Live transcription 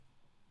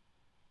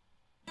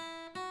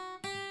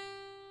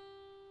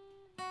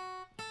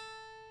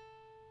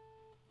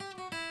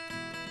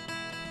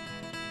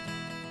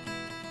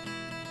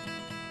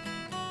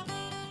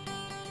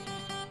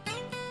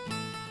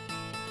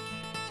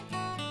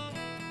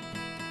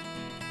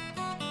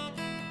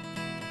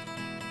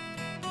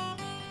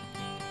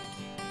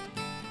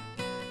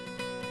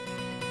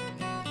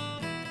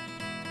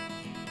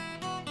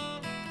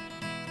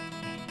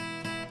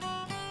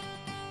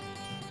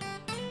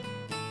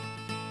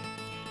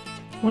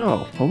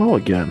Well, hello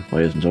again,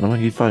 ladies and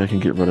gentlemen. You thought you can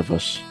get rid of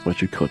us,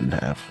 but you couldn't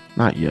have.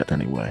 Not yet,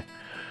 anyway.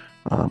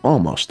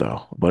 Almost,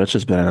 though. But it's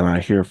just Ben and I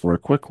here for a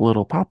quick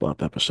little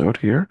pop-up episode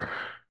here.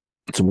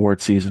 It's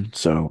award season,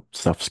 so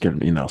stuff's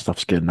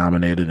getting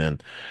nominated,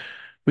 and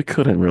we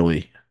couldn't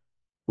really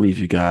leave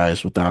you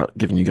guys without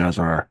giving you guys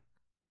our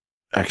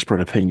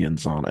expert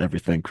opinions on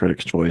everything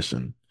Critics' Choice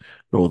and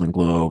Golden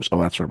Globes.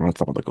 Oh, that's right. We're not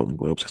talking about the Golden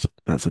Globes 'cause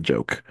that's a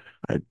joke.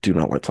 I do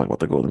not like talking about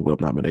the Golden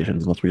Globe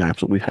nominations unless we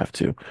absolutely have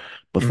to.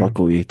 But Mm.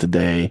 luckily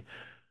today,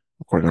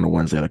 according on a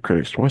Wednesday, the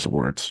Critics' Choice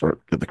Awards or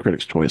the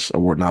Critics' Choice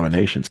Award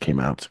nominations came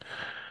out.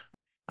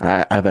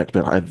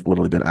 I've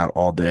literally been out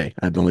all day.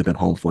 I've only been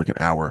home for like an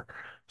hour,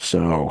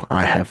 so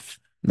I have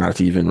not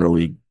even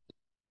really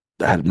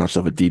had much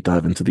of a deep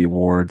dive into the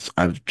awards.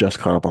 I've just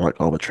caught up on like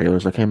all the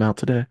trailers that came out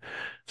today,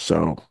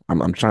 so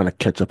I'm trying to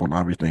catch up on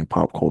everything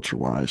pop culture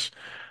wise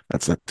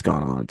that's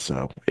gone on.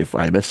 So if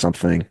I miss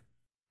something,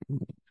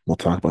 we'll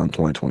talk about in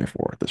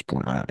 2024 at this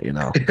point.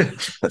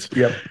 That's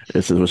Yep.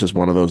 it was just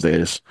one of those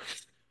days.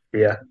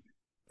 Yeah.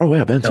 Oh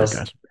yeah, Ben's No, here,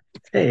 guys.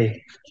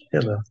 hey,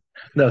 hello.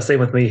 No, same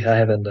with me. I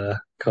haven't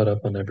caught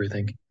up on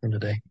everything from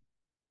today.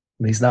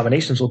 These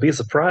nominations will be a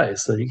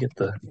surprise, so you get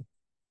the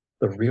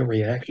real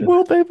reaction.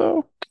 Will they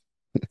though?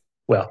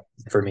 Well,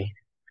 for me,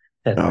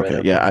 hadn't read Okay,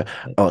 up yeah.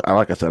 on it. I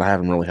like I said, I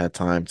haven't really had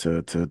time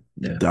to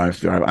Yeah. dive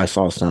through. I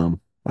saw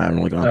some. I haven't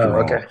really gone through Oh,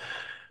 all. okay.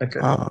 Okay.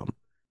 Um,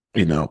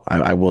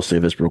 I will say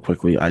this real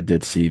quickly. I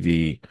did see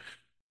the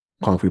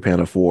Kung Fu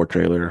Panda 4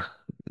 trailer.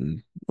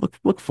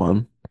 Look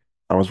fun.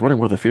 I was wondering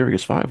where the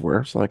Furious 5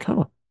 were. It's like,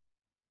 huh,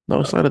 no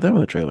Oh, sight of them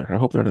in the trailer. I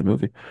hope they're in the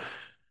movie.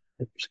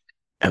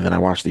 And then I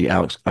watched the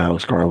Alex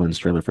Garland's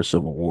trailer for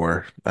Civil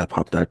War. That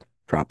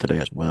dropped today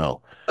as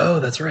well. oh,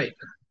 that's right.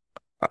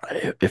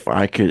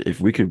 If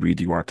we could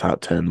redo our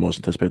top 10 most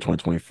anticipated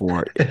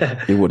 2024,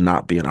 it would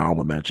not be an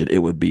honorable mention. It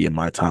would be in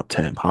my top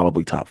 10,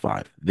 probably top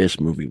five. This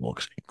movie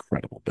looks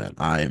incredible, Ben.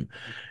 And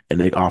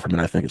Nick Offerman,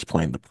 I think, is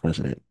playing the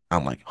president.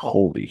 I'm like,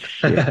 holy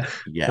shit.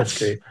 That's Yes.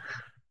 great.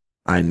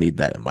 I need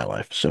that in my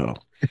life. So,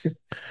 and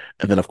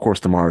then of course,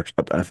 tomorrow,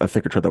 I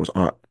think a trailer that was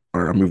on,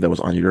 or a movie that was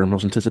on your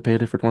most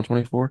anticipated for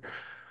 2024.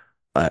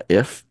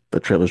 If the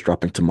trailer's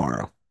dropping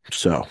tomorrow.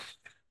 So,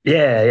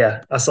 Yeah,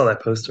 yeah. I saw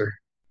that poster.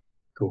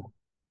 Cool.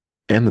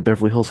 and the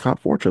Beverly Hills Cop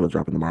 4 trailer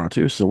dropping tomorrow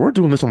too. So we're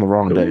doing this on the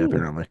wrong day, Ooh.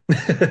 apparently.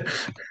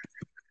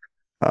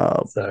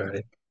 Uh, It's all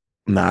right.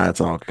 Nah,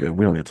 it's all good.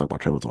 We don't need to talk about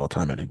trailers all the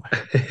time anyway.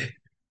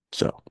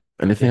 So,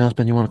 anything Yeah. else,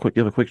 Ben, you want to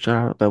give a quick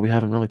shout out that we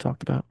haven't really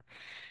talked about?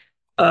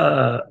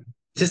 Uh,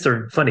 just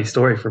a funny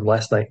story from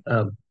last night.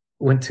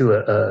 Went to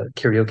a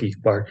karaoke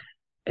bar,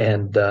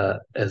 and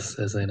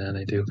as I know and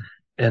I do,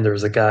 and there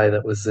was a guy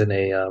that was in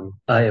a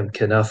I am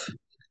Knuff,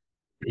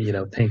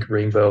 pink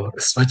rainbow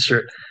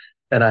sweatshirt,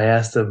 and I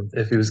asked him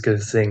if he was going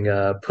to sing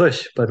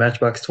 "Push" by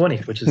Matchbox 20,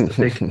 which is the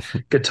big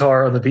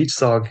guitar on the beach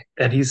song,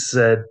 and he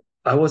said,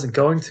 "I wasn't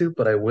going to,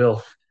 but I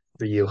will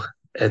for you."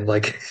 And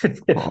like,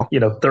 Oh,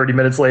 30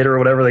 minutes later or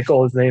whatever, they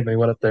called his name, and he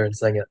went up there and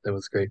sang it. It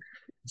was great.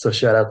 So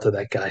shout out to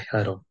that guy.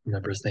 I don't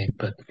remember his name,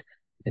 but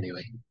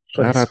anyway,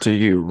 funny shout out story.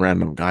 to you,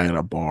 random guy at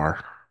a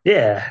bar.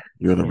 Yeah,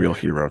 You're the real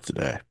yeah, hero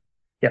today.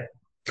 yeah.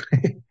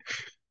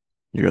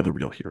 You're the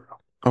real hero.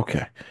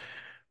 Okay.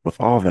 With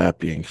all that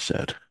being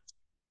said,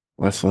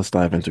 let's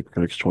dive into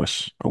Critics'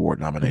 Choice Award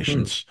Mhm.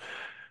 nominations.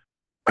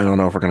 I don't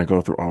know if we're going to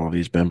go through all of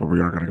these, Ben, but we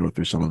are going to go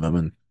through some of them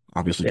and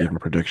obviously Yeah. give a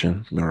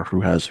prediction or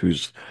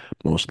who's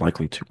most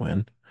likely to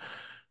win.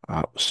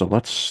 So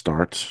let's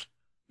start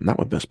not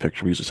with Best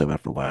Picture. We usually say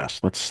that for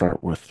last. Let's start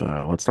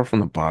from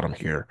the bottom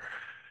here.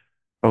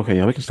 Okay,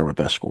 yeah, we can start with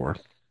Best Score.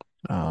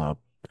 Uh,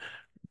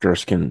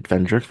 Erskine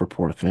Fendrick for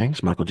Poor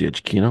Things, Michael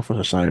Giacchino for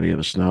Society of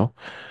the Snow,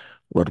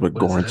 Ludwig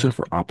What is that? Göransson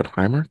for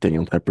Oppenheimer,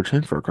 Daniel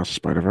Pemberton for Across the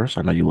Spider-Verse.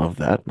 I know you love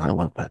that, and I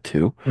love that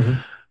too. Hmm.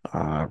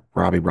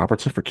 Robbie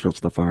Robertson for Killers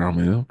of the Flower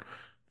Moon,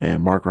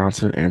 and Mark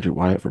Ronson and Andrew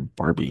Wyatt for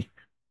Barbie.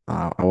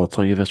 I will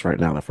tell you this right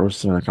now: the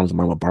first thing that comes to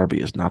mind with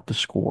Barbie is not the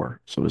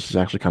score, so this is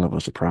actually kind of a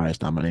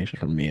surprise nomination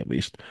for me, at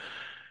least.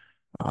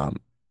 Um,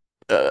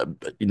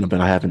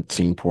 but I haven't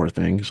seen Poor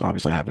Things.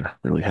 Obviously, I haven't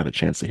really had a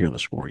chance to hear the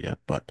score yet.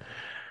 But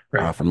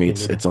Right. for me, Me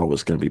it's neither.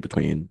 always going to be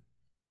between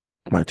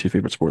my two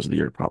favorite scores of the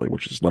year, probably,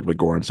 which is Ludwig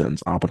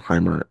Göransson's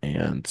Oppenheimer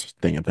and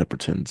Daniel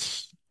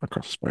Pemberton's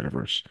Across the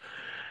Spider-Verse.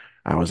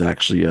 I was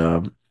actually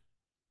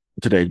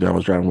today I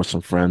was driving with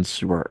some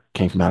friends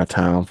came from out of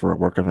town for a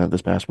work event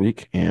this past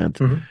week, and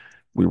Hmm.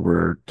 we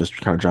were just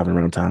kind of driving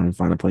around town and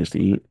find a place to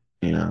eat,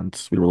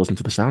 and we were listening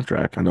to the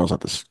soundtrack. I know it's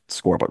not the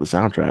score, but the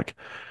soundtrack.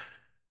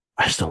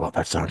 I still love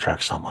that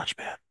soundtrack so much,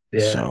 man.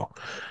 Yeah. So,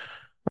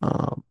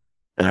 um,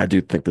 and I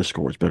do think this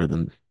score is better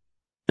than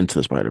Into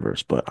the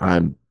Spider-Verse, but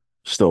I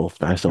still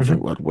think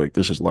Hmm. Ludwig.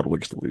 This is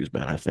Ludwig's to lose,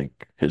 man. I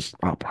think his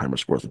Oppenheimer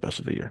score is the best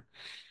of the year.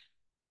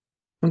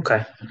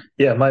 Okay.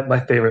 Yeah, my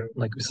favorite,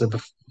 like we said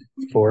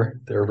before,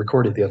 they were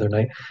recorded the other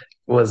night,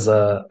 was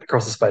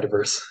Across the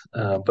Spider-Verse.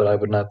 But I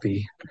would not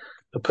be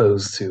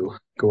opposed to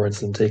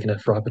Goranson taking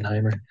it for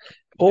Oppenheimer.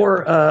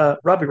 Or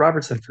Robbie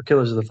Robertson for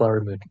Killers of the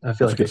Flower Moon. I feel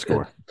That's a like good it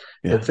score.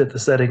 Yeah. it fit the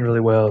setting really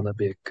well, and that'd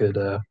be a good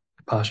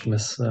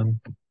posthumous.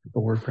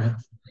 award for him.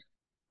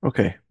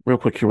 Okay, real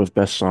quick here with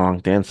best song,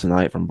 Dance the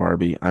Night from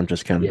Barbie, I'm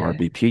Just Ken Yeah.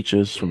 Barbie,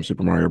 Peaches from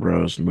Super Mario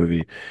Bros.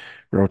 Movie,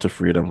 Road to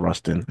Freedom,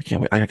 Rustin. I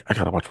can't wait. I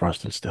gotta watch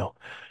Rustin still.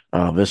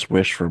 This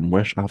Wish from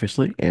Wish,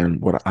 obviously, and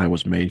What I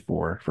Was Made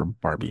for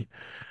Barbie.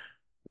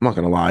 I'm not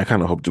gonna lie, I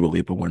kind of hope Dua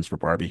Lipa wins for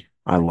Barbie.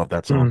 I love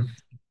that song.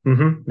 Mm.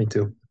 Hmm. Me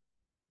too.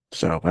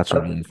 So that's what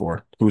I'm Uh, rooting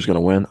for. Who's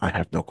gonna win? I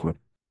have no clue.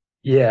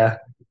 yeah.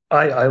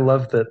 I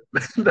love that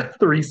that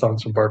three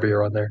songs from Barbie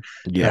are on there.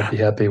 I'd Yeah. be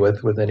happy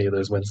with any of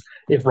those wins.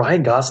 If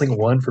Ryan Gosling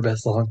won for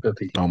best song, that'd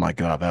be Oh my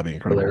God, that'd be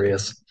incredible.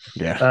 hilarious.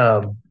 Yeah,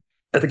 Um,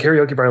 at the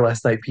karaoke bar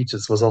last night,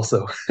 Peaches was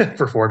also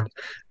performed,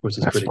 which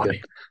is that's pretty good.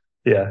 funny.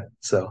 Yeah.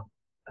 So,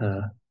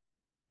 uh,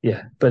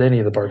 yeah. But any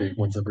of the Barbie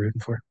ones I'm rooting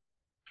for.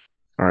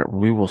 All right,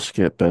 we will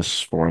skip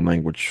best foreign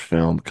language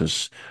film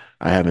because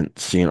I haven't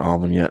seen all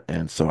of them yet,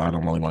 and so I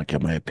don't really want to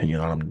give my opinion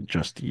on them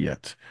just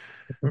yet.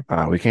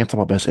 We can't talk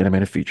about best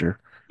animated feature.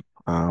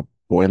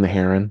 Boy and the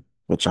Heron,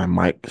 which I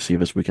might see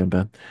this weekend,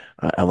 Ben.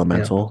 Yeah.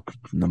 Elemental,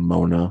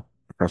 Nimona,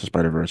 Across the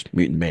Spider-Verse,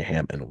 Mutant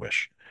Mayhem, and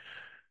Wish.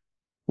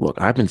 Look,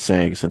 I've been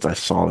saying since I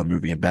saw the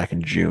movie and back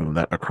in June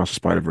that Across the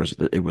Spider-Verse,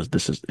 it was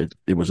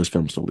this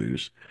film's to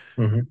lose.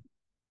 Hmm.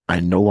 I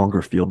no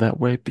longer feel that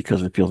way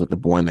because it feels like The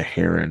Boy and the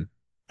Heron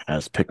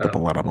has picked up a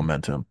Oh. lot of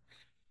momentum,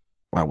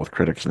 with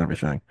critics and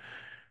everything.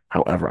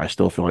 However, I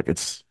still feel like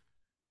it's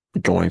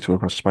going to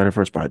Across the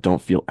Spider-Verse, but I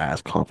don't feel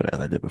as confident as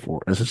I did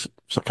before. This is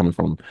coming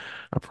from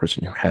a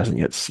person who hasn't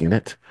yet seen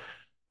it.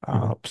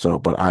 Hmm.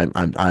 But I'm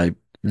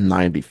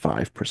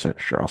 95%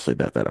 sure I'll say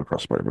that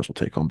Across the Spider-Verse will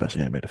take home Best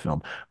Animated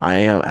Film. I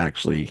am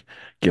actually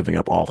giving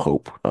up all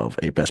hope of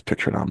a Best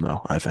Picture nom,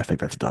 though. I think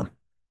that's done.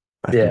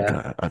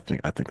 Yeah. I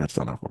think that's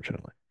done,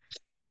 unfortunately.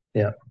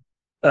 Yeah.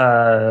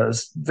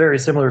 Very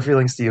similar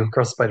feelings to you.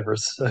 Across the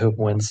Spider-Verse, I hope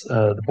wins.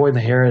 The Boy and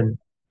the Heron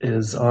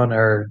is on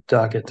our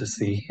docket to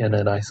see, and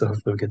then I so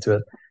hopefully we'll get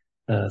to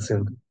it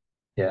soon.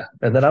 Yeah,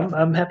 and then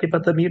I'm happy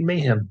about the Mutant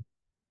Mayhem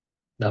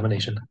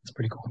nomination. It's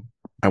pretty cool.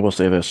 I will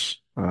say this: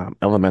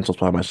 Elemental is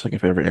probably my second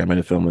favorite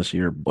animated film this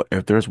year. But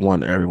if there's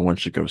one everyone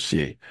should go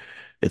see,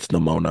 it's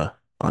Nimona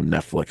on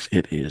Netflix.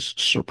 It is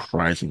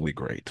surprisingly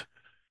great,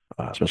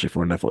 especially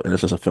for Netflix. And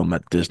this is a film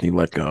that Disney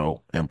let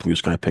go and Blue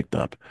Sky picked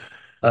up,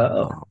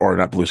 Oh, or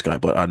not Blue Sky,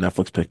 but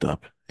Netflix picked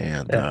up,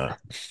 and yeah,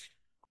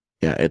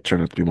 yeah, it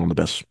turned out to be one of the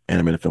best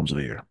animated films of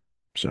the year.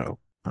 So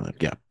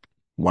yeah,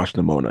 watch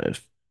Nimona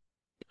if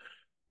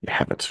you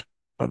haven't.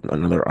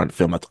 Another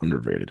film that's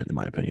underrated in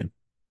my opinion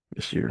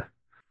this year.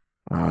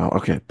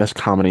 Okay, best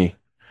comedy: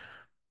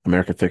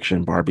 American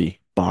Fiction, Barbie,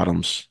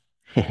 Bottoms,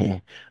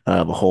 The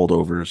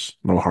Holdovers,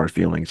 No Hard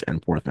Feelings,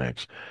 and Poor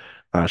Things.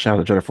 Shout out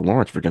to Jennifer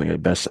Lawrence for getting a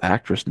Best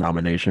Actress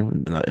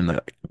nomination in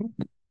the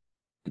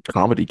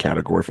comedy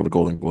category for the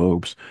Golden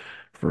Globes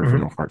for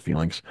No hmm, Hard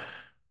Feelings.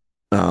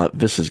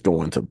 This is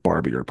going to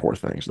Barbie or Poor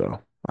Things though.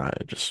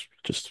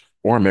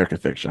 Or American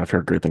Fiction. I've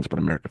heard great things about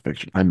American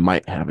Fiction. I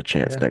might have a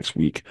chance yeah, next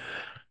week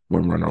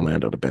when we're in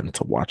Orlando to Ben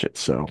to watch it.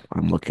 So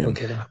no kidding.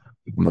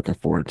 I'm looking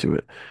forward to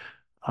it.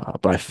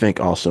 But I think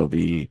also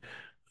the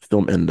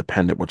Film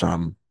Independent, which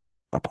I'm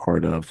a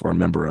part of or a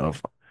member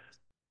of,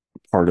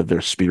 part of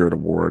their Spirit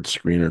Awards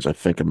screeners. I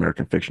think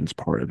American Fiction is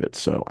part of it,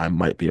 so I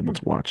might be able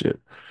to watch it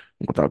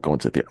without going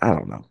to the. I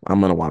don't know. I'm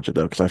gonna watch it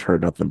though because I've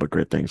heard nothing but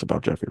great things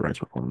about Jeffrey Wright's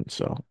performance,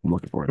 so I'm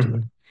looking forward to it. Hmm.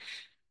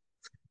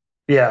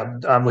 Yeah,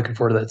 I'm looking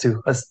forward to that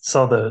too. I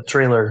saw the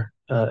trailer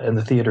in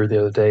the theater the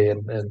other day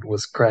and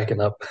was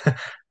cracking up.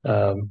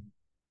 Um,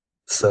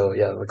 so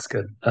yeah, it looks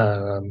good.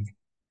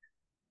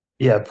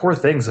 Yeah, Poor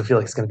Things. I feel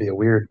like it's going to be a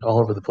weird all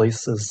over the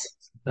place as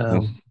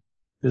Mhm.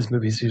 his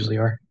movies usually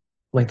are,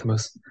 like the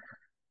most.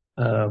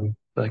 But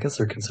I guess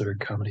they're considered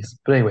comedies.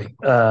 But anyway,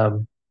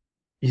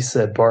 you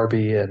said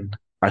Barbie and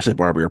I say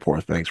Barbie or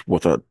Poor Things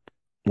with Poor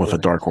a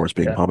dark Things. horse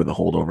being Yeah, probably The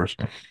Holdovers.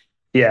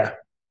 yeah,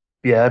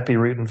 yeah. I'd be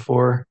rooting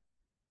for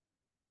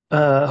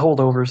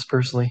holdovers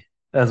personally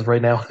as of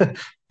right now.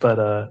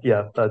 But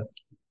yeah,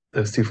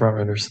 those two front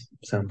runners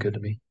sound good to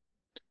me.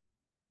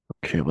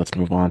 Okay, let's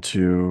move on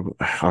to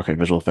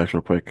visual effects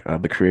real quick.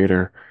 The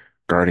Creator,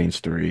 Guardians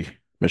 3,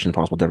 Mission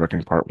Impossible Dead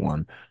Reckoning Part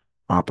 1,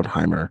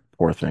 Oppenheimer,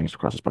 Poor Things,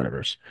 Across the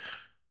Spider-Verse.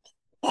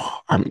 Oh,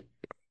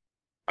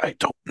 I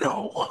don't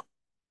know.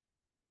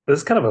 This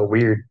is kind of a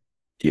weird.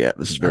 Yeah,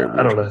 this is very I weird.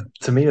 don't know.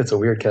 To me, it's a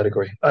weird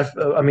category.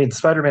 I mean,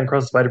 Spider-Man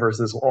Across the Spider-Verse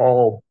is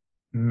all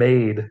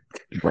made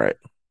Right.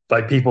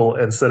 by people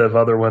instead of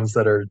other ones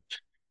that are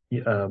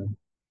um,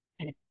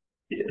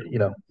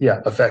 yeah,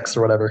 effects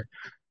or whatever,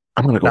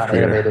 I'm gonna go with not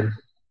Creator. animated.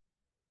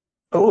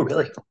 Oh,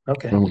 really?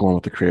 Okay. I'm going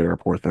with the Creator of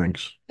Poor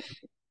Things.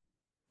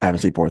 I haven't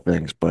seen Poor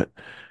Things, but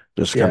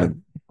just kind Yeah. of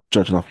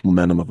judging off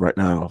momentum of right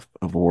now of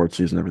award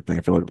season and everything,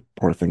 I feel like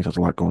Poor Things has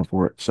a lot going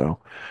for it. So,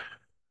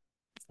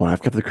 well,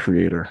 I've got the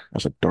Creator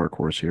as a dark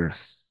horse here.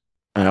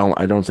 I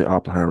don't say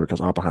Oppenheimer because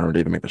Oppenheimer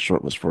didn't even make the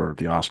shortlist for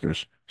the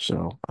Oscars.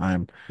 So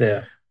I'm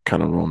Yeah.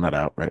 kind of ruling that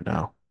out right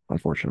now,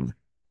 unfortunately.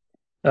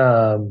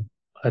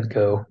 I'd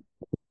go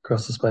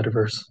Across the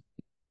Spider-Verse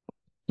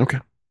Okay.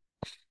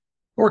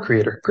 or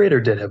Creator.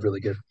 Creator did have really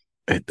good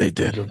They did.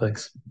 visual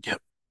effects.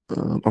 Yep.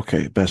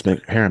 Okay, best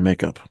make hair and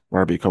makeup.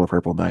 Barbie, Color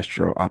Purple,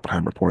 Maestro,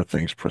 Oppenheimer, Poor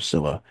Things,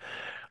 Priscilla.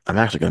 I'm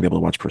actually gonna be able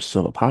to watch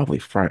Priscilla probably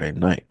Friday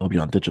night. It'll be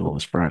on digital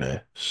this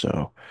Friday,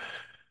 so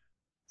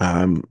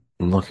I'm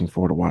looking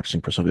forward to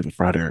watching Priscilla either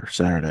Friday or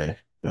Saturday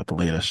at the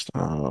latest.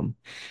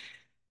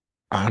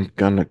 I'm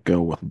gonna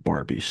go with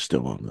Barbie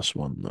still on this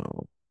one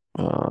though.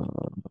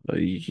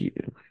 Yeah.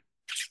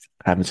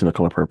 Haven't seen The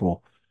Color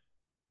Purple.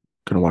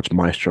 Gonna watch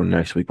Maestro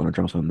next week when it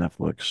drops on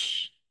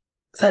Netflix.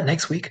 Is that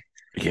next week?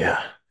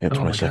 Yeah, yep,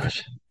 Oh my 22nd.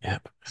 gosh.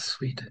 Yep.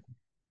 Sweet.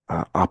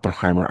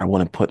 Oppenheimer, I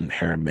wouldn't put in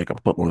hair and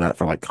makeup. Put more of that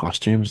for like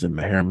costumes than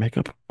the hair and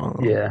makeup.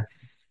 Yeah.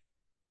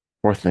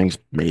 Poor Things,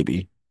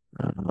 maybe.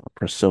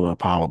 Priscilla,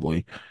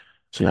 probably.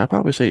 So yeah, I'd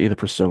probably say either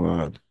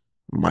Priscilla,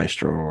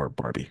 Maestro, or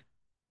Barbie.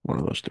 One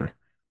of those three.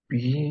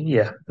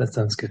 Yeah, that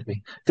sounds good to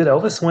me. Did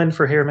Elvis win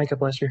for hair and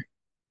makeup last year?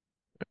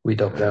 We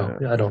don't know.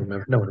 Uh, I don't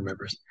remember. No one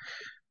remembers.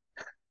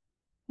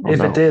 oh If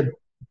it no, did,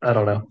 I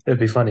don't know. It'd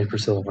be funny if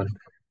Priscilla won.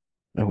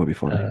 that would be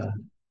funny. Uh,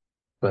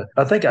 but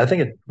I think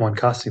it won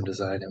costume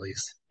design at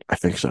least. I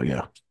think so,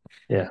 yeah.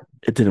 Yeah.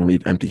 It didn't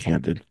leave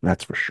empty-handed,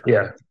 that's for sure.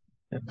 Yeah.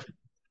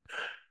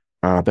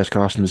 Best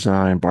costume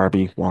design,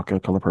 Barbie,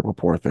 Wonka, Color Purple,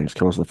 Poor Things,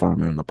 Killers of the Flower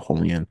Moon,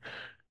 Napoleon.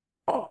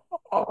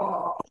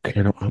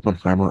 Okay, no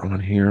Oppenheimer on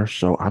here,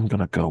 so I'm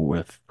gonna go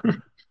with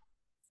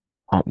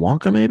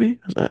Wonka maybe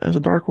as a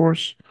dark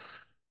horse.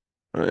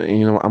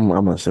 I'm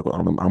gonna say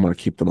I'm gonna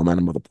keep the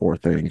momentum of the Poor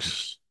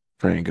Things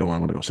train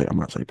going. I'm gonna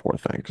say Poor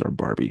Things or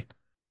Barbie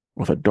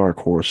with a dark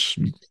horse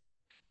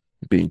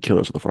being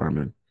Killers of the Flower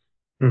Moon.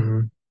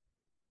 hmm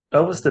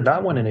Elvis did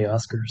not win any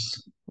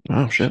Oscars,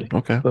 Oh shit. actually,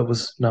 Okay, but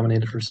was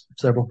nominated for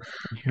several.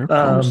 here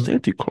comes Um,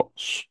 Santa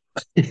Claus.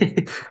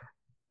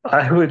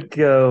 I would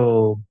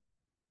go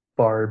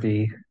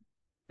Barbie.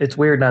 It's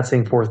weird not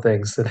seeing Four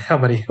Things and how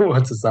many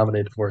ones it's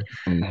nominated for.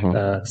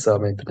 Hmm. So I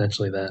mean,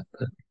 potentially that.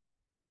 But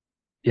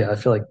yeah, I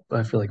feel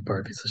like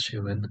Barbie's a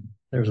shoe-in.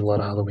 There's a lot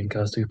of Halloween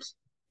costumes.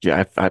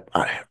 Yeah,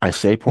 I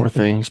say Poor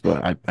Things,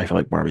 but I feel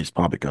like Barbie's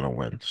probably gonna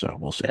win, so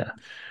we'll see.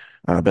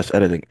 Yeah. Best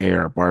editing,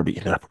 Air, Barbie,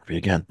 and Barbie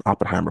again.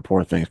 Oppenheimer,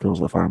 Poor Things, Killers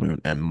of the Flower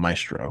Moon, and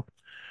Maestro.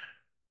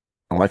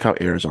 I like how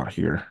Air is on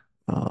here.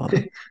 Um,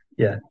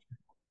 Yeah,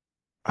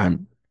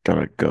 I'm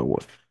gonna go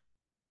with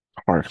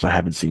hard because I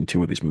haven't seen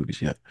two of these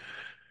movies yet.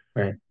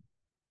 right.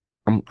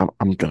 I'm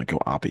gonna go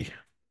Oppie.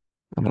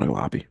 I'm gonna go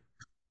Oppie.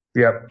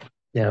 Yep.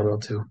 Yeah, I will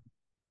too.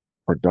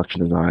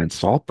 Production design,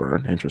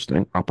 Saltburn,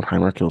 interesting.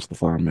 Oppenheimer, Kills the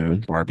Flower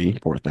Moon, Barbie,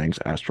 Poor Things,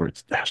 Asteroid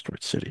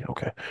City.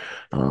 Okay.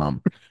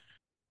 Um,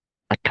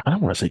 I kind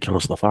of want to say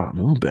Kills the Flower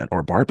Moon, Ben,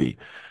 or Barbie.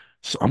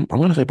 So I'm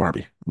gonna say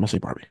Barbie. I'm gonna say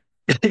Barbie.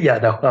 Yeah,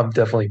 no, I'm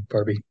definitely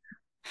Barbie.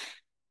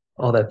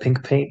 All that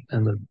pink paint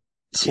and the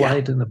Yeah.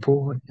 slide in the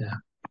pool. Yeah.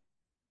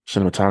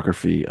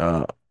 Cinematography,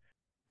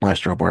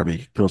 Maestro,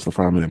 Barbie, Kills the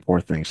Flower Moon, and Poor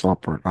Things,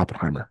 Saltburn,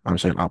 Oppenheimer. I'm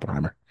saying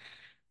Oppenheimer.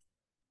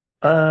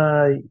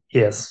 Uh,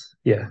 yes.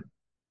 Yeah,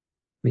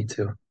 me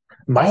too. Oh,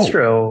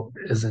 Maestro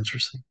is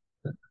interesting.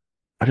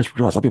 I just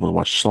realized I'll be able to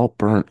watch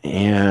Saltburn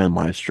and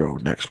Maestro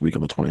next week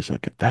on the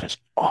 22nd. That is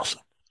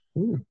awesome.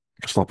 Ooh.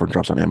 Saltburn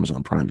drops on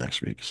Amazon Prime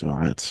next week, so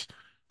it's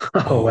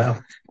Oh, oh, wow.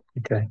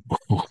 Okay.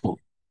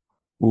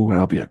 ooh,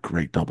 that'll be a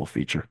great double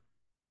feature.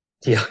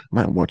 Yeah.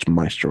 Might watch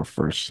Maestro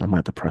first. That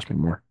might depress me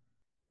more.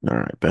 All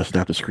right, best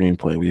adapted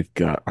screenplay. We've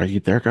got Are You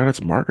There, God?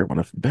 It's Margaret, one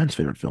of Ben's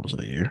favorite films of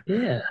the year.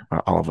 Yeah.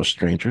 All of Us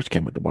Strangers,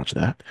 can't wait to watch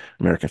that.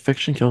 American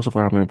Fiction, Kills of the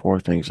Flower Moon, Poor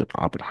Things, and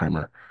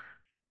Oppenheimer.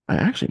 I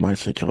actually might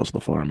say Kills of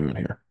the Flower Moon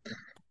here.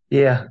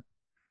 Yeah.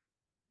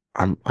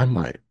 I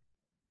might.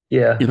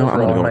 Yeah. I'm gonna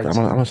Overall, I go with that. might too.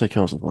 I'm gonna say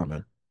Kills of the Flower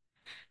Moon.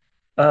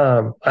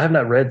 I have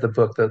not read the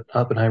book that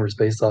Oppenheimer is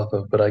based off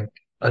of, but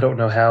I don't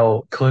know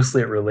how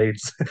closely it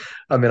relates.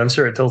 I mean, I'm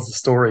sure it tells the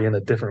story in a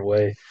different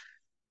way,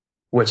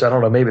 which I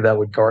don't know, maybe that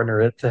would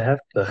garner it to have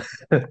the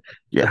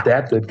Yeah.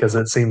 adapted because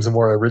it seems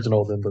more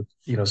original than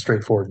the,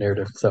 straightforward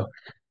narrative. So,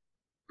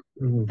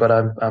 but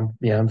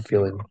I'm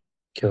feeling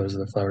Killers of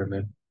the Flower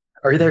Moon.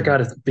 Are you there, Mm,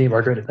 God? It's me,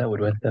 Margaret. If that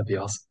would win, that'd be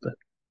awesome. But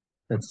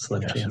that's a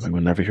slim yes, we chance.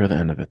 will never hear the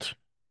end of it.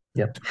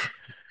 Yep.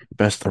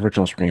 Best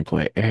original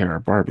screenplay: Air,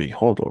 Barbie,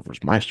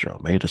 Holdovers, Maestro,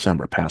 May,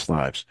 December, Past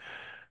Lives.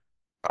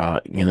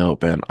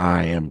 Ben,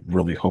 I am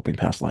really hoping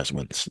Past Lives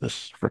wins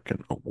this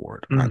freaking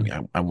award. I Mm.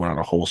 mean, I went on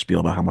a whole spiel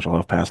about how much I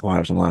love Past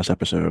Lives in the last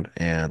episode,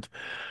 and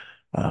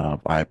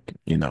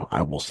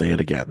I will say it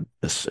again.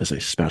 This is a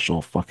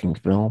special fucking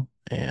film,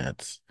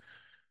 and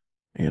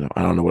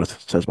I don't know what it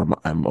says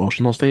about my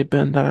emotional state,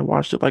 Ben, that I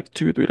watched it like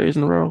 2 or 3 days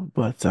in a row,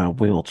 but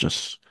we'll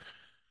just,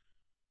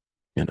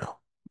 you know,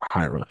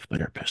 hire a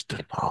therapist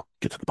and I'll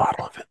get to the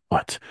bottom of it.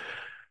 But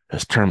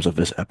as terms of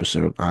this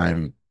episode,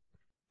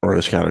 or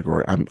this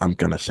category, I'm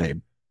gonna say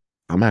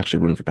I'm actually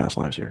rooting for Past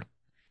Lives here,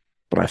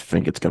 but I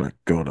think it's gonna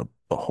go to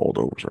the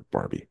Holdovers or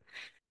Barbie.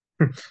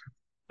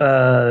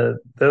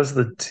 Those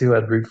are the two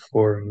I'd root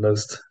for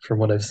most from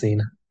what I've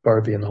seen.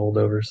 Barbie and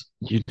Holdovers.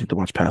 You need to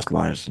watch Past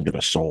Lives and get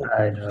a soul.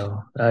 I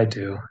know, I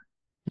do.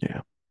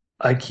 Yeah.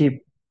 I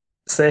keep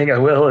saying I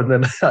will, and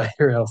then I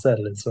hear how sad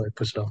it is, so I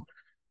push it off.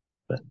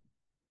 But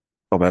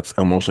Oh, that's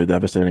emotionally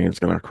devastating. It's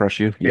gonna crush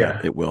you. Yeah,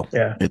 yeah, it will.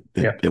 yeah, It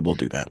yeah. it it will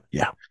do that.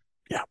 Yeah.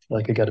 Yeah,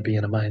 Like I got to be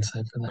in a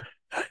mindset for that.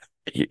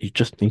 you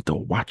just need to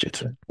watch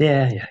it. But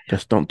yeah, yeah,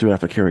 Just don't do it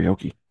after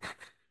karaoke.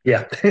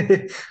 yeah.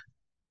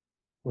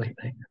 Late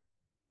night.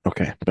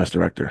 Okay, best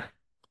director.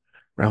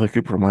 Bradley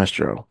Cooper for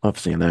Maestro. Love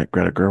seeing that.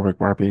 Greta Gerwig,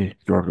 Barbie,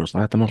 Yorgos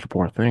Lanthimos for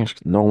Poor Things,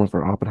 Nolan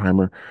for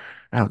Oppenheimer,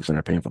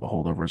 Alexander Payne for The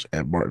Holdovers,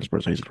 and Martin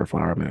Scorsese for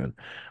Flower Moon.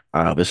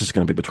 This is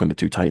going to be between the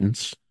two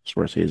titans,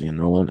 Scorsese and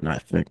Nolan, and I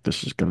think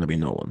this is going to be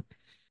Nolan.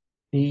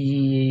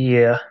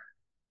 Yeah,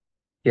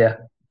 yeah.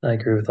 I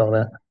agree with all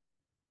that.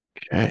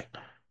 Okay.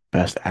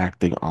 Best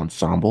acting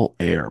ensemble,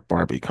 Air,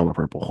 Barbie, Color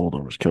Purple,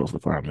 Holdovers, Kills the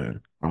Flower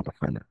Moon,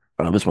 Oppenheimer.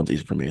 This one's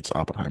easy for me. It's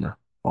Oppenheimer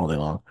all day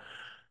long.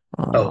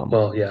 Oh, Um,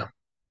 well, yeah.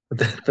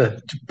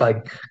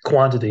 By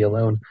quantity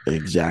alone.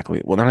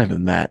 exactly. Well, not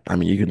even that. I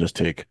mean, you can just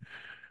take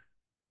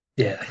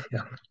Yeah,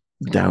 yeah.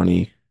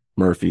 Downey,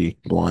 Murphy,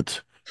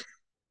 Blunt,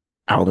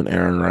 Alden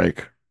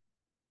Ehrenreich,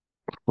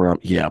 from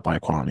yeah, by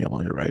quantity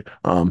alone, you're right.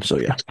 So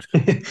yeah,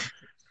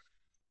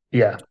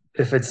 Yeah.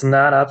 If it's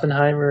not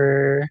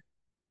Oppenheimer,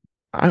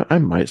 I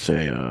might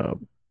say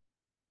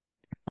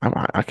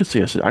I could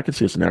see I could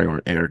see a scenario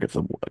where Air gets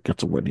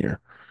a win here.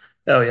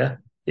 oh yeah,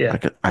 yeah.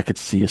 I could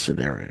see a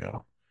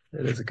scenario,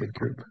 It is a good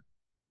group.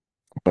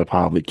 but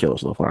probably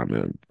Killers of the Flower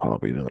Moon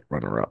probably the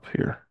runner up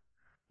here,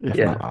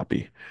 if not Yeah.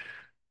 Oppie.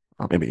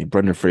 Maybe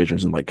Brendan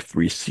Fraser's in like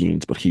three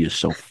scenes, but he is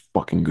so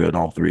fucking good in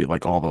all three,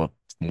 like all the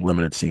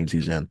limited scenes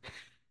he's in.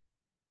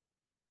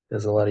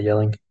 There's a lot of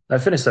yelling. I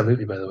finished that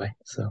movie, by the way,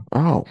 so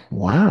Oh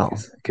wow,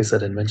 in case I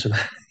didn't mention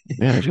that.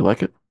 yeah, did you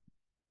like it?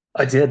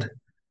 I did.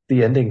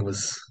 The ending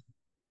was,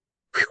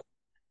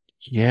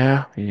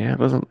 Yeah, yeah, it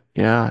doesn't.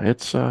 Yeah,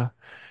 it's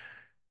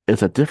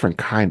a different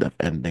kind of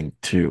ending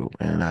too,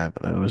 and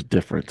it was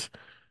different.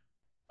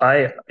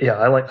 yeah,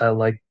 I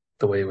like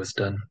the way it was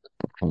done.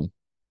 Um,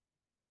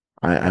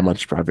 I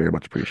very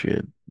much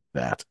appreciated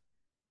that.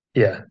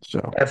 Yeah.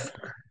 So F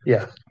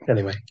yeah.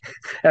 Anyway,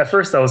 at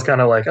first I was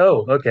kind of like,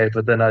 oh, okay,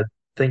 but then I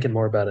thinking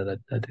more about it,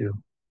 I do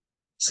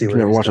see if you where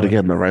never he's watch it going.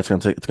 again, though, right?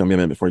 It's gonna be a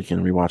minute before you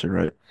can rewatch it,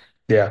 right?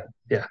 Yeah,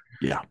 yeah,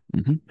 Yeah.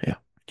 Yeah.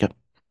 Yep.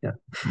 yeah.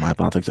 My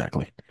thoughts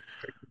exactly.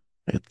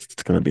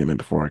 It's gonna be a minute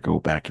before I go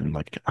back and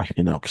like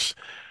because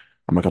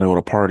I'm not gonna go to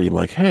a party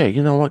like, hey,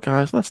 you know what,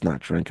 guys? Let's not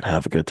drink and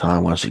have a good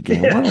time, watch the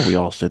game. Why Yeah. don't we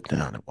all sit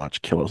down and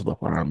watch Killers of the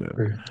Flower Moon?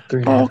 For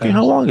three and a Oh, half okay.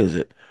 How hours. long is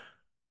it?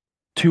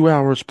 2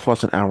 hours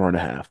plus an hour and a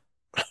half.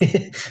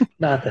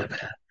 Not that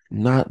bad.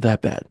 Not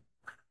that bad.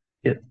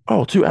 Get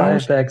Oh, two five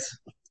hours bags.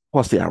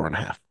 plus the hour and a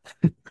half.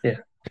 Yeah,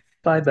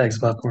 5 bags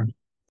of popcorn.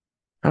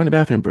 How many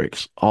bathroom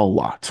breaks? A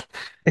lot.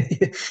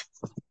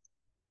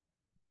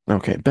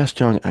 Okay, best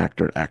young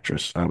actor,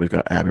 actress. We've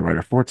got Abby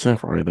Ryder Fortson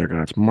for Are You There,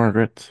 God? It's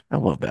Margaret. I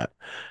love that.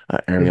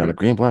 Ariana Mhm.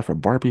 Greenblatt for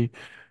Barbie.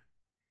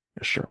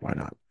 Yeah, sure, why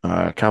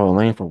not? Calla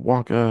Lane for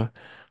Wonka.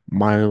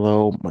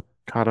 Milo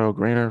Mercado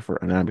Grainer for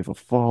Anatomy of a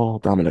Fall.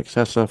 Dominic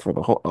Sessa for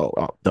the whole.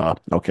 Duh.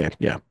 Okay,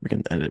 yeah, we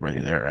can end it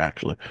right there,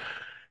 actually.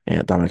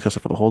 And Dominic Sessa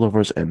for the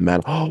holdovers. And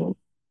Matt. Oh,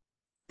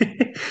 I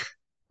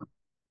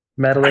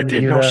Madeline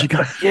didn't know she Una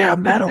got. Yeah,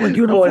 Madeline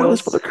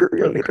Uniformis for the foils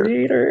for the creator.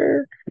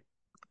 creator.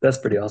 That's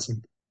pretty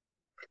awesome.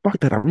 Fuck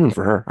that. I'm rooting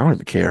for her. I don't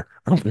even care.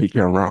 I don't really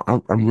care around.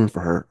 I'm rooting for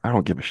her. I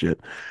don't give a shit.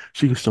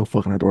 She was so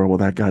fucking adorable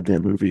in that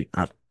goddamn movie.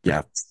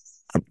 Yeah,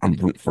 I'm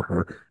rooting for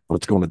her.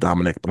 Let's go to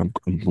Dominic, but I'm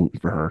rooting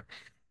for her.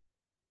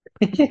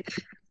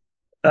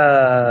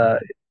 uh,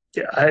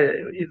 yeah,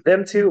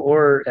 them two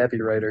or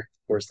Abby Ryder,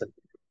 Forston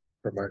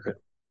for Margaret.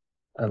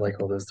 I like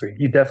all those three.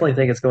 You definitely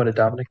think it's going to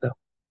Dominic though?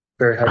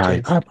 Very high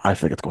chance. I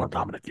think it's going to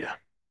Dominic. Yeah,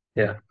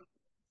 Yeah,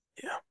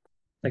 yeah.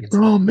 I can see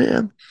Oh that.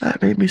 man,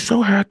 that made me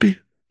so happy.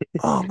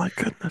 Oh my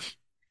goodness.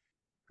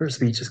 Her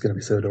speech is going to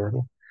be so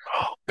adorable.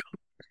 Oh,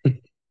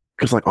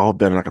 because like all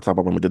Ben and I could talk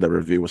about when we did that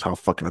review was how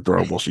fucking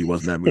adorable she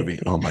was in that movie.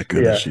 Oh my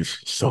goodness, Yeah. she's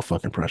so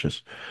fucking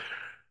precious.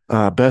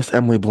 Best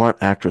Emily Blunt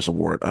Actress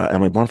Award.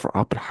 Emily Blunt for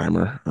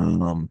Oppenheimer.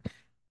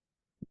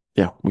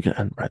 Yeah, we can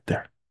end right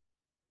there.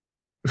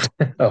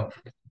 Oh,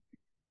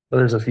 well,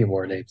 there's a few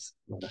more names.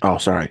 Oh,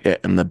 sorry. Yeah,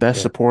 in the Best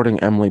Yeah. Supporting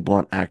Emily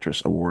Blunt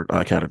Actress Award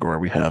category,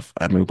 we have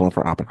Emily Blunt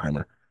for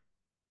Oppenheimer,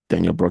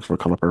 Daniel Brooks for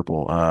Color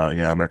Purple.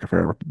 Yeah, America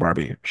Ferrera for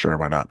Barbie. Sure,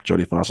 why not?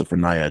 Jodie Foster for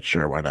Nyad.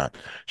 Sure, why not?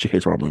 She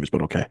hates horror movies,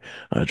 but okay.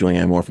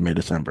 Julianne Moore for May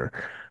December,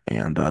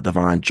 and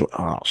Divine Joy.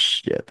 Oh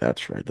shit,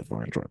 that's right,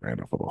 Divine Joy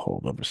Randall for the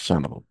holdover.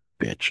 Son of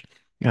a bitch.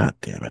 God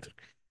damn it.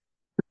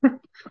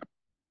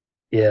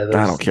 Yeah,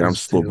 I don't those care. I'm those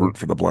still two rooting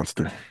for the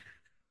Blunster.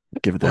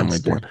 Give it to Emily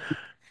Blunt. monster.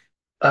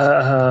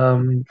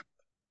 Um.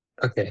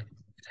 Okay.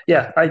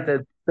 Yeah.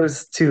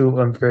 Those two.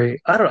 I'm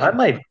very. I don't. I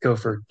might go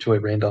for Joy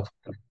Randolph.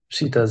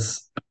 She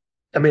does.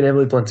 I mean,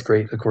 Emily Blunt's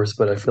great, of course,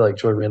 but I feel like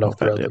Joy Oh, Randolph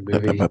throughout the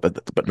movie,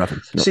 but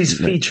nothing. No, she's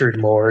no, featured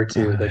more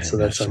too. That's yeah, so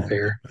that's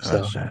unfair.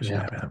 So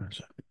yeah,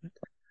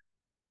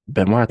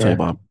 Ben, what I tell you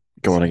yeah. about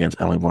going against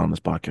Emily Blunt on this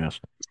podcast?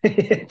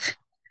 It's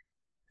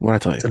What I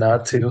tell you? a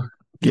nod to.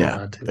 It's a Yeah,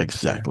 nod to. Yeah.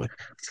 exactly.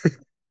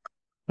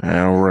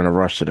 And we're in a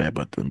rush today,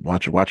 but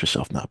watch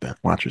yourself now, Ben.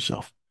 Watch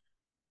yourself.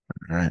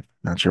 All right,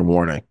 that's your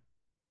warning.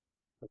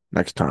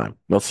 Next time,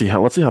 let's see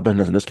how Ben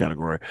does in this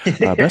category.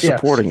 Best Yeah.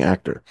 supporting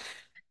actor.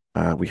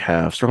 We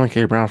have Sterling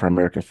K. Brown for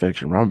American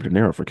Fiction, Robert De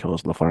Niro for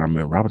Killers of the Flower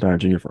Moon, Robert Downey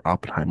Jr. for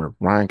Oppenheimer,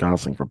 Ryan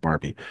Gosling for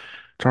Barbie,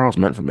 Charles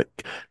Melton for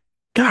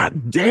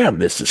God damn,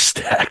 this is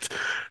stacked.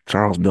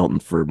 Charles Milton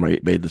for May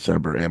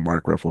December and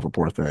Mark Ruffalo for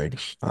Poor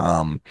Things.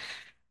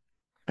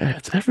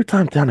 It's every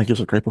time Downey gives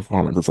a great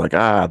performance, it's like, De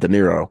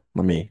Niro,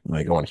 let me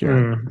go in here.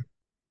 Mm,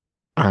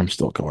 I'm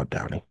still going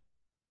Downey,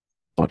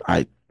 but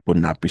I would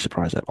not be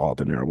surprised at all.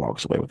 De Niro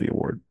walks away with the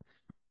award.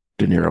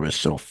 De Niro is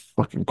so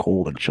fucking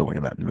cold and chilling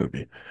in that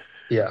movie.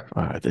 yeah.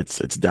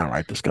 It's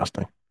downright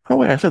disgusting. Oh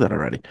wait, I said that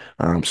already.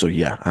 So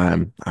yeah,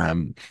 I'm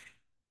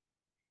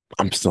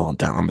still on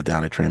down. I'm a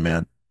Downey train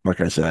man.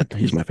 Like I said,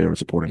 he's my favorite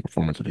supporting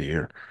performance of the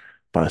year.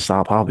 But I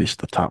saw probably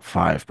the top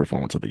five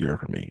performance of the year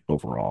for me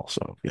overall.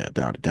 So yeah,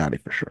 Downey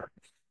for sure.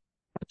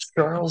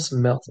 Charles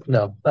Melton.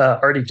 No,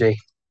 RDJ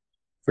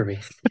for me.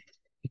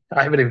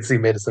 I haven't even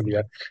seen Made of Some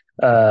yet.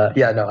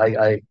 Yeah, no,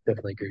 I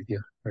definitely agree with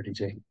you,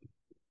 RDJ.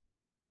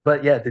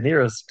 But yeah, De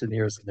Niro's in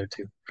there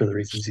too for the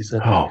reasons you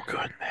said. Oh,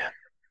 good man.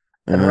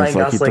 And And it's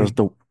like he does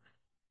the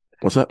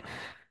what's that?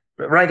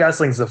 Ryan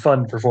Gosling's a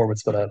fun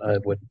performance, but I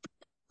wouldn't.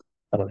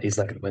 I don't. He's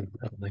not going to win.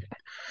 I don't think.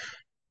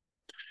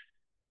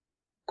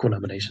 Cool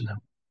nomination though.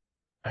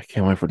 I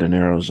can't wait for De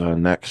Niro's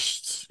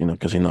next,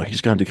 because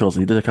he's gonna do kills.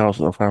 He did a Killers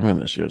of the Flower Moon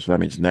this year, so that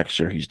means next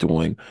year he's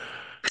doing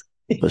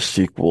the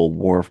sequel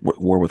War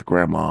with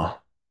Grandma,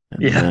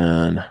 and Yeah.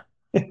 then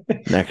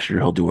next year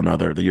he'll do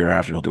another. The year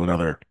after he'll do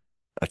another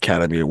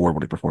Academy Award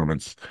winning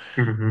performance,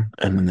 Hmm.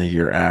 and then the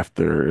year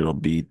after it'll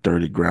be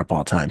 30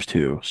 Grandpa times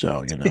two.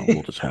 So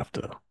we'll just have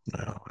to.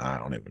 No, I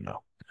don't even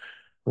know.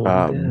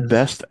 What is?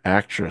 Best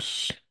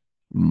Actress.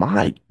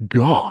 My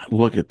God,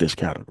 look at this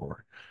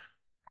category.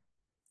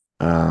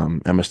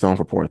 Emma Stone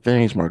for Poor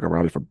Things, Margot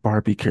Robbie for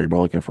Barbie, Carey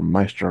Mulligan for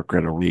Maestro,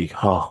 Greta Lee.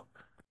 Oh,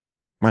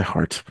 my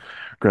heart.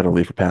 Greta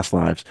Lee for Past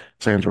Lives,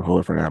 Sandra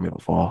Hüller for Anatomy of a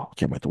Fall.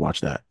 Can't wait to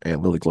watch that.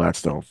 And Lily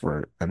Gladstone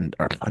for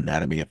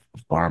Anatomy of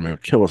the Flower Moon,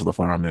 Killers of the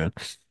Flower Moon.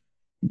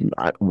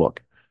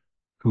 Look,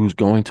 who's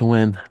going to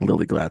win?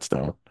 Lily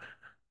Gladstone.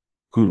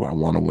 Who do I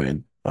want to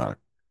win?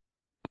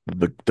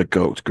 The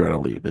GOAT, Greta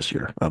Lee this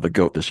year. The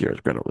GOAT this year is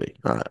Greta Lee.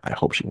 I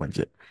hope she wins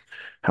it.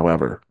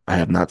 However, I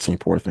have not seen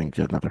Poor Things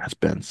yet. Nothing has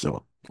been.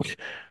 So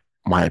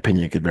my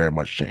opinion could very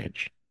much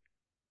change.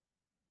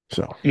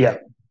 So Yeah.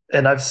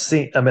 And I've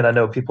seen. I mean, I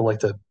know people like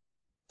to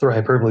throw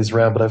hyperboles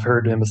around, but I've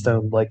heard Emma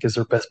Stone like is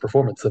her best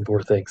performance in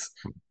Poor Things.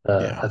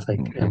 yeah. I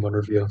think Hmm. in one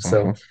review. Hmm.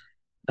 So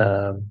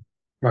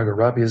Margot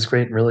Robbie is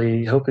great.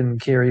 Really hoping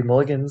Carey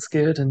Mulligan's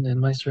good and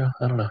Maestro.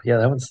 I don't know. Yeah,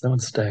 that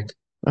one's stacked.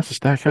 That's a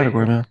stacked Wait,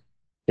 category, man.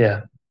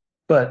 yeah,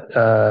 but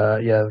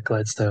yeah,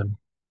 Gladstone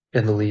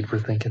in the lead. We're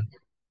thinking.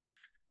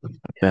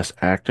 Best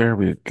actor,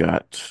 we've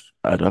got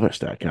another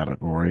stacked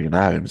category, and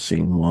I haven't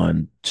seen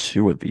one,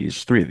 two of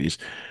these, three of these.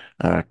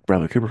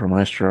 Bradley Cooper for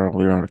Maestro,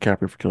 Leonardo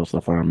DiCaprio for Kill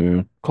Stuff on the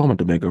Moon, Coleman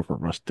Domingo for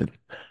Rusted.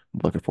 I'm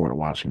looking forward to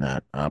watching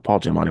that. Paul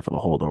Giamatti for The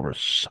Holdovers.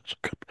 Such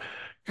a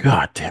good,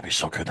 God damn, he's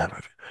so good in that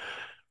movie.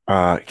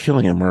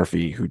 Cillian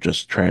Murphy, who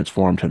just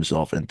transformed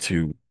himself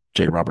into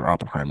J. Robert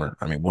Oppenheimer.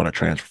 I mean, what a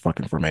trans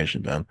fucking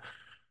formation, man.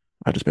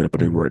 I just made up a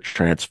new Mhm. word,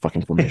 trans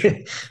fucking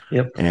formation.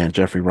 Yep. And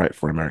Jeffrey Wright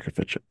for American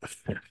Fiction,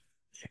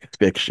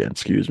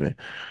 excuse me.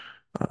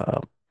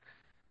 Uh,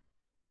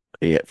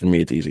 yeah, for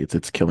me, it's easy. It's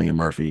Cillian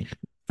Murphy,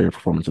 favorite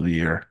performance of the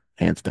year,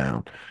 hands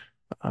down.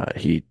 I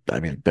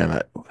mean,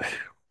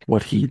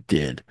 what he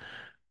did,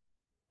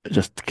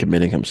 just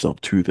committing himself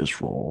to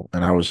this role.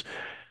 And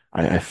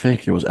I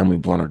think it was Emily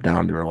Blunt or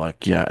Down. They were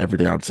like, yeah, every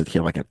day I'd sit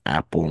here like an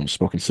apple and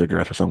smoking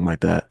cigarettes or something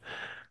like that.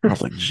 I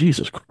was like,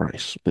 Jesus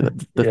Christ.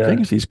 The Yeah.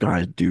 things these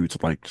guys do to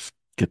like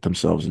get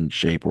themselves in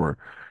shape or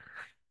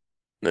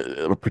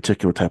a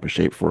particular type of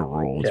shape for a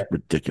role is Yeah.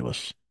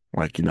 ridiculous.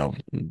 Like,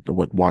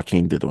 what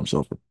Joaquin did to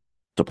himself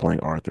to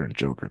playing Arthur and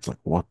Joker. It's like,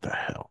 what the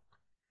hell?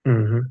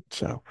 Hmm.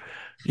 So,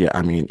 yeah,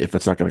 I mean, if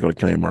it's not going to go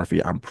to Cillian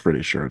Murphy, I'm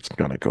pretty sure it's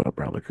going to go to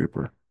Bradley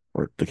Cooper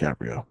or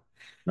DiCaprio.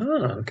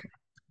 Oh, okay.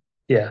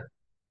 Yeah.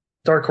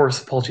 Dark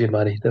Horse, Paul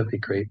Giamatti. That would be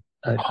great.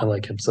 I Oh,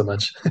 like him so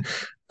much.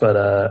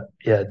 But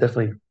yeah,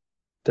 definitely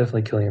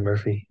Cillian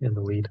Murphy in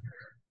the lead.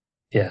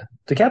 Yeah.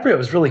 DiCaprio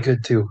was really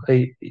good too.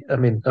 I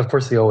mean, of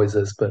course he always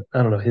is, but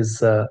I don't know,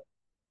 his I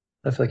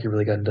feel like he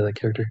really got into that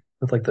character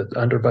with like the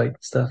underbite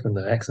stuff and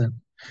the accent.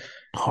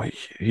 oh,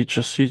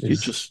 It's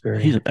he's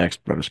very an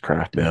expert at his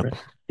craft, man.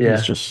 different.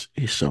 Yeah.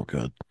 He's so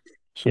good.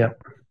 Yeah.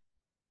 So,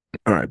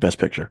 all right, Best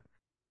Picture,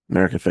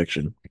 American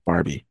Fiction,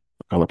 Barbie,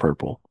 The Color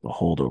Purple, The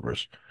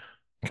Holdovers,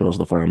 Killers of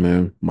the Flower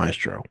Moon,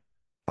 Maestro,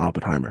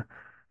 Oppenheimer,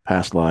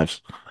 Past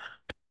Lives,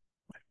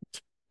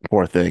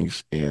 Poor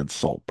Things, and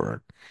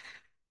Saltburn.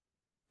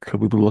 Could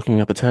we be looking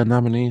at the 10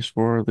 nominees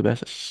for the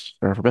best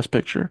or for Best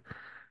Picture?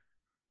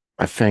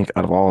 I think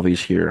out of all of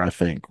these here, I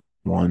think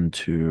one,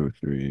 two,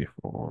 three,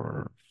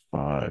 four,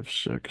 five,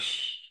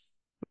 six,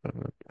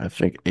 I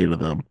think eight of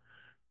them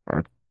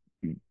are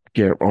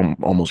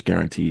almost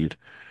guaranteed.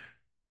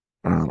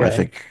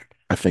 Okay.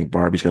 I think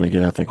Barbie's going to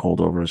get it. I think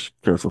Holdovers,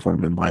 Killers of the Flower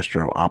Moon,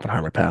 Maestro,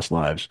 Oppenheimer, Past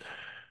Lives,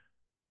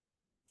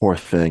 Poor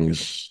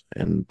Things,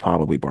 and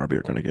probably Barbie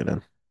are going to get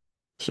in.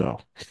 So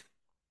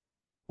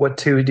What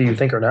two do you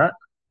think are not?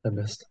 I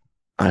missed.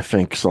 I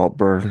think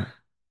Saltburn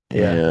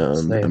Yeah,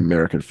 and same.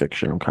 American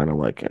Fiction. I'm kind of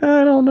like,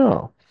 I don't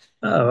know.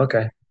 Oh,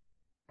 okay.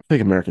 I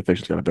think American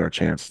Fiction's got a better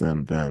chance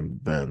than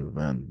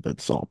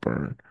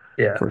Saltburn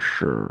Yeah, for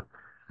sure.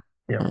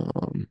 yeah.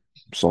 Um,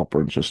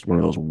 Saltburn's just one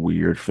of those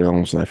weird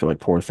films, and I feel like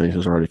Poor Things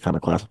is already kind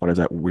of classified as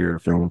that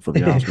weird film for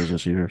the Oscars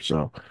this year.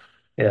 So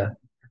Yeah.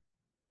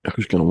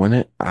 who's gonna win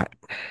it?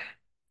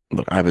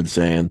 Look, I've been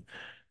saying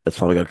it's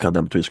probably gonna come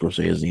down between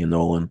Scorsese and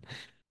Nolan,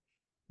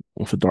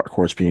 with the dark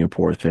horse being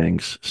Poor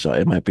Things. So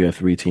it might be a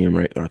three-team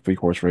race or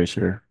three-horse race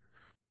here.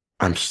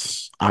 I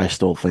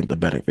still think the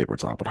betting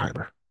favorite's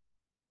Oppenheimer.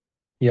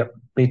 Yep.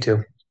 Me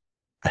too.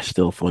 I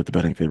still feel like the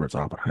betting favorite's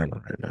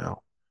Oppenheimer right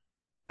now.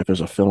 If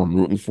there's a film I'm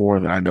rooting for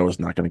that I know is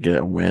not going to get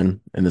a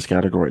win in this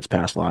category, it's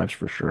Past Lives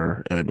for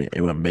sure.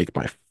 It would make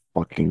my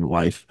fucking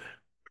life.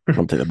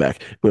 I'm taking it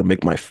back. It would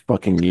make my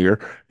fucking year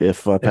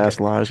if Okay. Past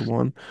Lives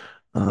won.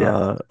 Yeah.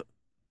 Uh,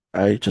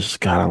 I just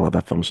God, I love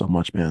that film so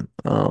much, man.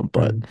 But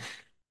Mhm.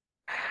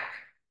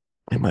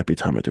 it might be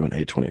time to do an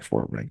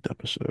A24 ranked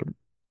episode,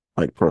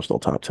 like personal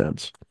top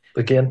tens.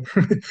 Again.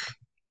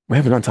 We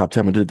haven't done top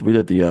ten. We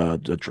did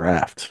the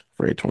draft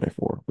for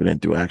A24. We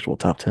didn't do actual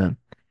top ten.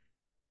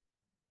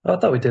 Oh, I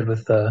thought we did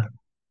with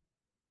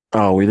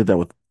Oh, we did that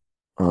with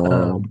um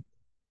um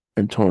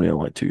Antonio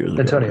like 2 years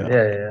ago. Antonio. Yeah.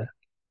 Yeah, yeah,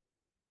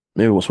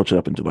 Maybe we'll switch it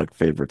up and do like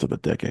favorites of the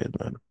decade,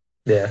 man,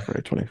 yeah. for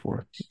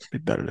A24. Be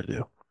better to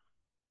do.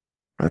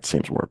 That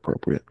seems more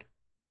appropriate.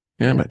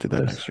 Yeah, I Yeah. might do that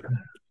There's next year.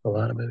 a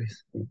lot of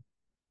movies.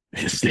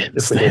 Yeah,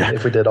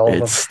 If we did all of it's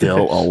them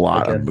still a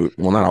lot of again. mo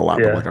well, not a lot,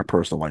 but Yeah. like our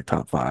personal like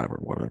top five or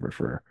whatever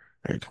for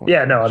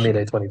Yeah, no, A24. I mean So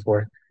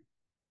A24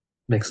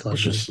 makes a lot of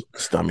it's movies.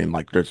 just I mean,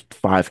 like there's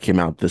five came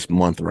out this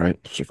month, right?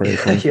 So for Yeah.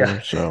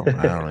 A24. So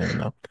I don't even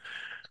know.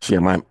 So yeah,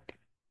 my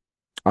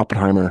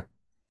Oppenheimer,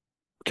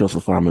 Kills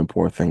the Fireman,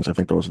 Poor Things. I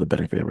think those are the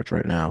betting favorites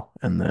right now.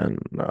 And then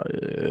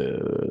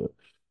I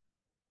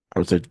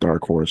would say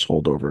Dark Horse,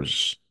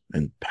 Holdovers,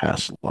 and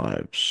Past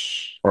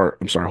Lives. Or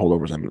I'm sorry,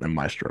 Holdovers and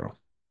Maestro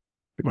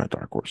be my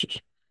dark horses.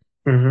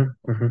 hmm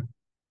hmm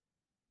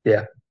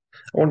Yeah.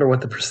 I wonder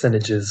what the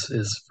percentage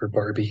is for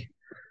Barbie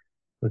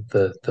with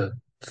the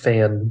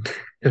fan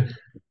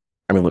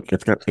I mean, look,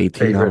 it's got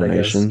 18 favorite, I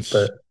guess. nominations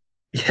But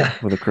yeah,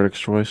 for the Critics'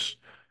 Choice.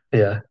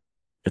 yeah,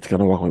 It's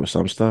gonna walk away with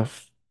some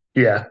stuff.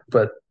 yeah.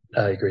 But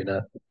I agree,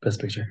 not Best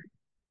Picture.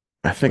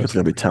 I think it's Most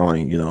gonna be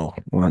likely.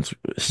 telling, once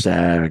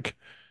SAG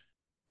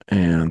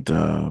and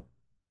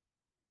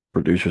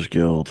Producers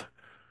Guild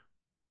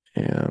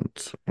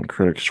and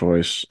Critics'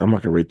 Choice. I'm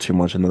not gonna read too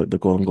much into the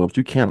Golden Globes.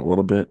 You can a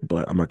little bit,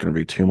 but I'm not gonna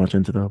read too much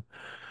into them.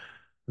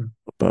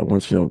 But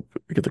once we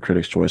get the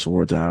Critics' Choice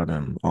Awards out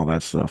and all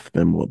that stuff,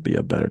 then we'll be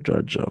a better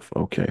judge of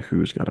okay,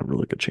 who's got a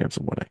really good chance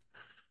of winning.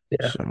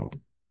 Yeah. So,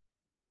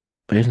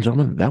 ladies and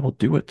gentlemen, that will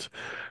do it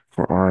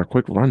for our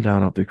quick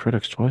rundown of the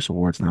Critics' Choice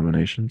Awards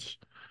nominations.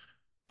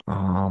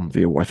 I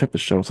think the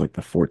show's like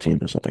the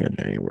 14th or something in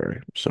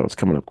January, so it's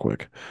coming up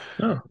quick.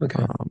 Oh,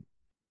 okay. Um,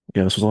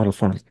 yeah, this was a lot of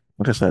fun.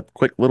 Like I said,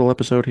 quick little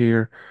episode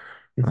here.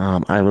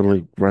 I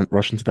literally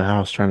rushed into the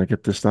house trying to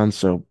get this done,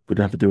 so we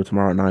didn't have to do it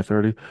tomorrow at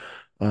 9:30.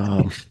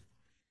 Um,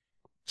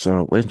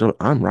 so, ladies and gentlemen,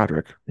 I'm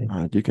Roderick.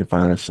 You can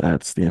find us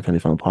at the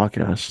Infinity Film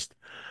Podcast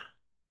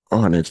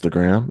on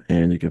Instagram,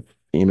 and you can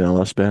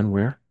email us, Ben,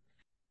 where?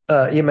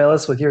 Email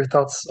us with your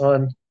thoughts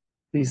on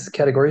these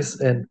categories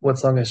and what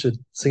song I should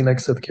sing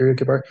next to the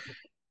karaoke bar.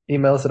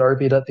 Email us at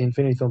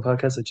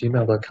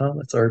rb.theinfinityfilmpodcast@gmail.com.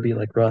 That's rb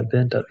like Rod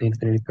Ben dot the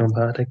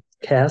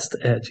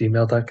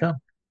infinityfilmpodcast@gmail.com.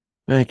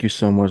 Thank you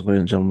so much, ladies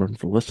and gentlemen,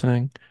 for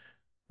listening.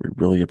 We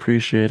really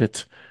appreciate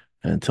it.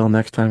 And until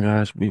next time,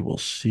 guys, we will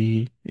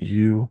see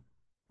you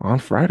on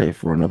Friday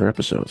for another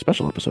episode,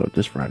 special episode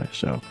this Friday.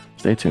 So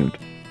stay tuned.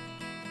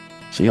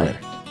 See you Bye.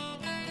 later.